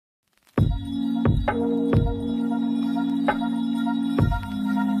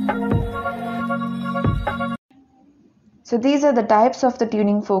So these are the types of the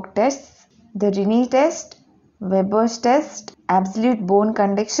tuning fork tests: the Rinne test, Weber's test, absolute bone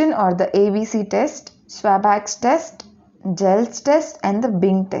conduction or the ABC test, Schwabach's test, Gell's test and the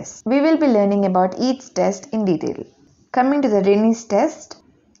Bing test. We will be learning about each test in detail. Coming to the Rinne's test,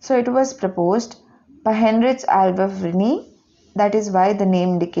 so it was proposed by Heinrich Albert Rinne, that is why the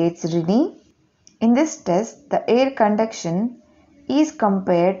name indicates Rinne. In this test, the air conduction is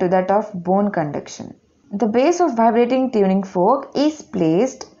compared to that of bone conduction. The base of vibrating tuning fork is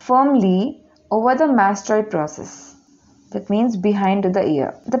placed firmly over the mastoid process. That means behind the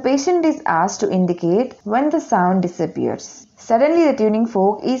ear. The patient is asked to indicate when the sound disappears. Suddenly the tuning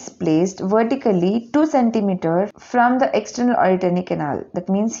fork is placed vertically 2 cm from the external auditory canal. That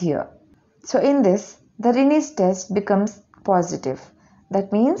means here. So in this, the Rinne's test becomes positive.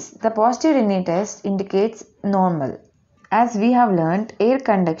 That means the positive Rinne test indicates normal. As we have learnt, air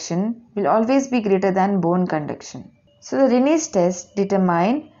conduction will always be greater than bone conduction. So the Rinne's test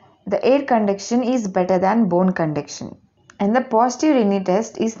determine the air conduction is better than bone conduction and the positive Rinne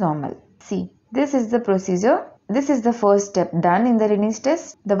test is normal. See, this is the procedure. This is the first step done in the Rinne's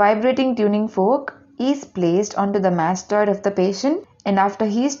test. The vibrating tuning fork is placed onto the mastoid of the patient, and after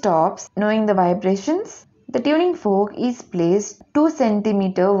he stops knowing the vibrations, the tuning fork is placed 2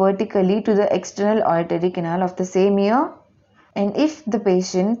 cm vertically to the external auditory canal of the same ear, and if the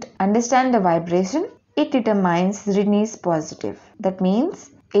patient understands the vibration, it determines Rinne is positive. That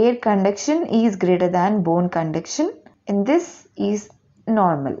means air conduction is greater than bone conduction and this is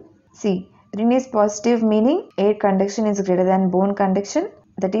normal. See, Rinne is positive meaning air conduction is greater than bone conduction,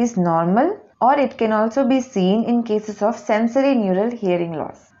 that is normal, or it can also be seen in cases of sensory neural hearing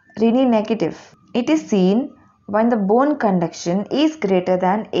loss. Rinne negative. It is seen when the bone conduction is greater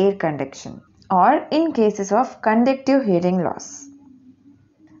than air conduction or in cases of conductive hearing loss.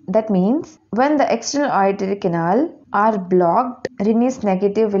 That means when the external auditory canal are blocked, Rinne's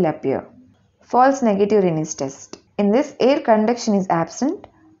negative will appear. False negative Rinne's test. In this, air conduction is absent,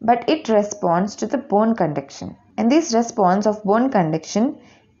 but it responds to the bone conduction. And this response of bone conduction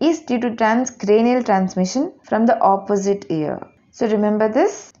is due to transcranial transmission from the opposite ear. So remember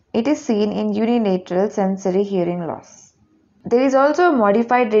this, it is seen in unilateral sensory hearing loss. There is also a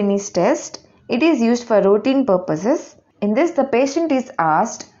modified Rinne's test. It is used for routine purposes. In this, the patient is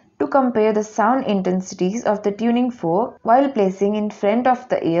asked to compare the sound intensities of the tuning fork while placing in front of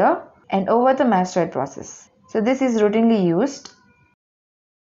the ear and over the mastoid process. So this is routinely used.